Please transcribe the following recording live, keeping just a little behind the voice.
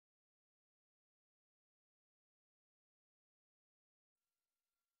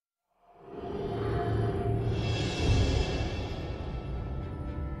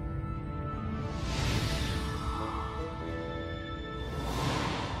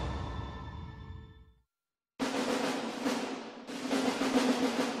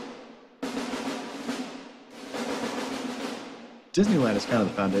Disneyland is kind of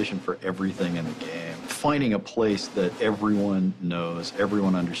the foundation for everything in the game. Finding a place that everyone knows,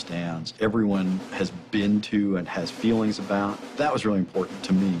 everyone understands, everyone has been to and has feelings about, that was really important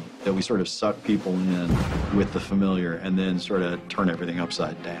to me, that we sort of suck people in with the familiar and then sort of turn everything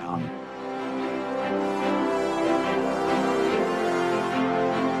upside down.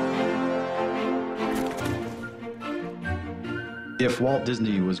 If Walt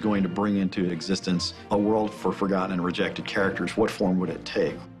Disney was going to bring into existence a world for forgotten and rejected characters, what form would it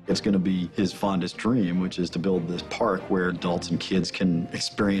take? It's going to be his fondest dream, which is to build this park where adults and kids can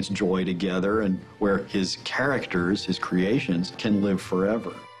experience joy together and where his characters, his creations, can live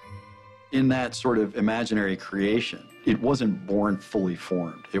forever. In that sort of imaginary creation, it wasn't born fully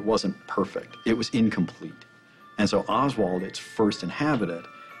formed. It wasn't perfect. It was incomplete. And so Oswald, its first inhabitant,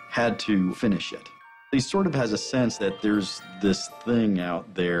 had to finish it. He sort of has a sense that there's this thing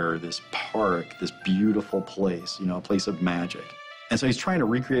out there, this park, this beautiful place, you know, a place of magic. And so he's trying to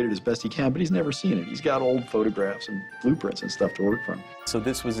recreate it as best he can, but he's never seen it. He's got old photographs and blueprints and stuff to work from. So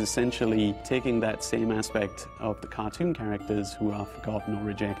this was essentially taking that same aspect of the cartoon characters who are forgotten or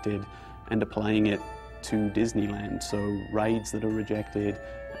rejected and applying it to Disneyland. So rides that are rejected,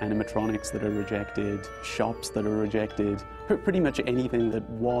 animatronics that are rejected, shops that are rejected, pretty much anything that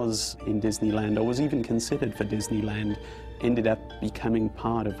was in Disneyland or was even considered for Disneyland ended up becoming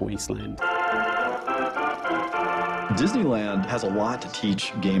part of Wasteland. Disneyland has a lot to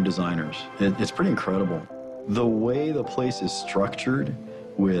teach game designers. It's pretty incredible. The way the place is structured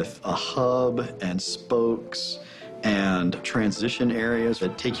with a hub and spokes and transition areas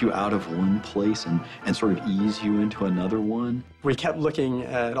that take you out of one place and sort of ease you into another one. We kept looking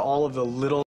at all of the little